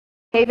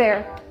Hey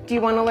there, do you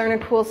want to learn a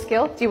cool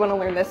skill? Do you want to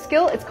learn this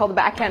skill? It's called a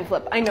backhand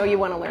flip. I know you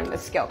want to learn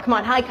this skill. Come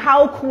on, like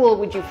how cool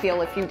would you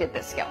feel if you did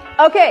this skill?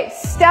 Okay,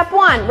 step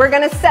one, we're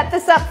going to set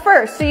this up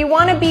first. So you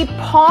want to be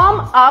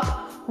palm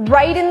up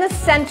right in the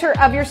center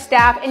of your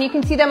staff, and you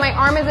can see that my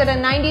arm is at a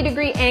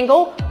 90-degree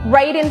angle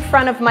right in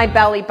front of my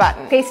belly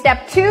button. Okay,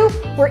 step two,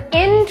 we're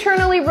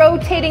internally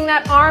rotating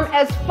that arm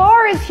as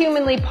far as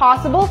humanly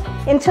possible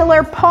until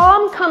our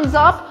palm comes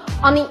up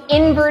on the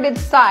inverted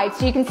side.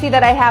 So you can see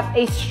that I have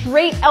a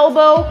straight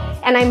elbow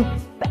and I'm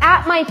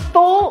at my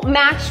full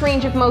max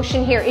range of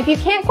motion here. If you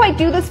can't quite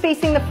do this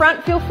facing the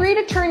front, feel free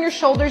to turn your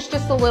shoulders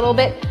just a little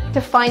bit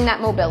to find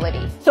that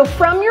mobility. So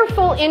from your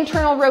full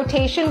internal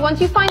rotation, once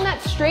you find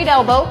that straight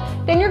elbow,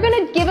 then you're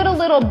gonna give it a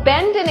little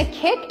bend and a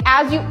kick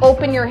as you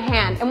open your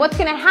hand. And what's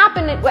gonna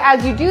happen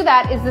as you do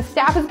that is the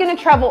staff is gonna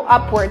travel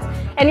upwards,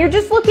 and you're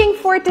just looking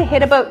for it to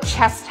hit about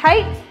chest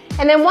height.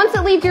 And then once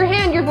it leaves your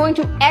hand, you're going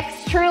to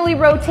externally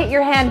rotate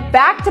your hand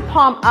back to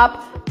palm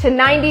up to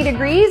 90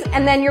 degrees,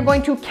 and then you're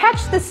going to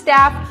catch the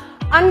staff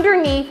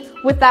underneath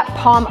with that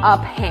palm up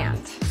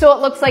hand. So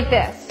it looks like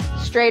this.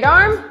 Straight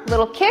arm,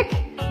 little kick,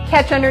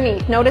 catch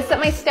underneath. Notice that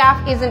my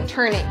staff isn't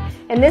turning.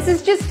 And this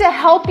is just to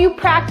help you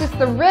practice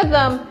the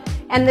rhythm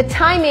and the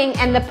timing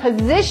and the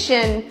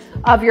position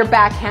of your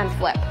backhand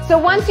flip. So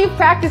once you've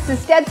practiced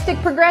this dead stick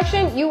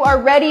progression, you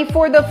are ready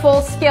for the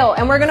full skill.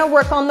 And we're gonna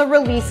work on the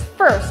release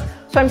first.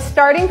 So I'm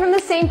starting from the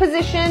same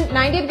position,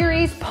 90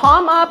 degrees,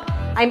 palm up.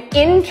 I'm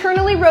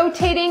internally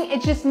rotating.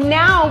 It's just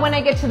now when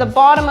I get to the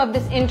bottom of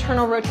this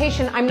internal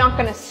rotation, I'm not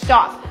gonna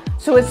stop.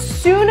 So as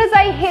soon as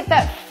I hit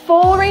that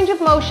full range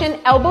of motion,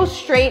 elbow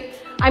straight,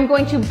 I'm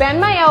going to bend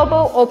my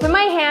elbow, open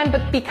my hand,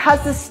 but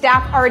because the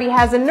staff already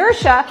has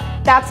inertia,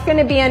 that's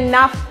gonna be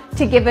enough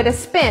to give it a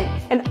spin.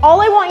 And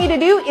all I want you to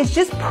do is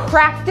just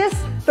practice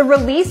the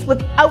release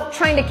without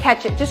trying to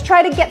catch it. Just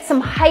try to get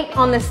some height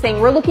on this thing.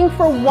 We're looking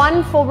for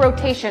one full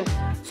rotation.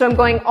 So I'm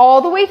going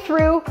all the way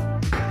through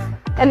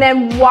and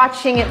then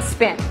watching it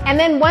spin. And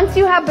then once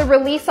you have the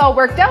release all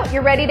worked out,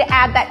 you're ready to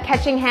add that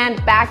catching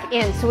hand back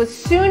in. So as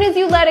soon as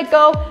you let it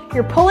go,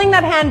 you're pulling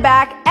that hand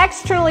back,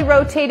 externally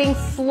rotating,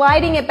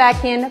 sliding it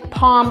back in,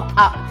 palm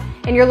up.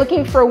 And you're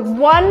looking for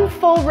one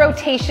full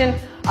rotation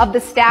of the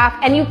staff,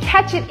 and you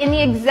catch it in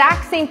the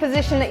exact same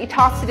position that you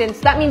tossed it in.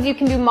 So that means you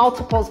can do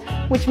multiples,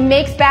 which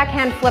makes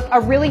backhand flip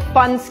a really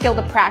fun skill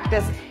to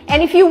practice.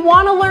 And if you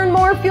want to learn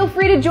more, feel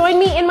free to join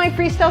me in my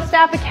Freestyle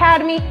Staff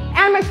Academy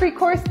and my free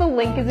course. The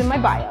link is in my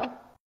bio.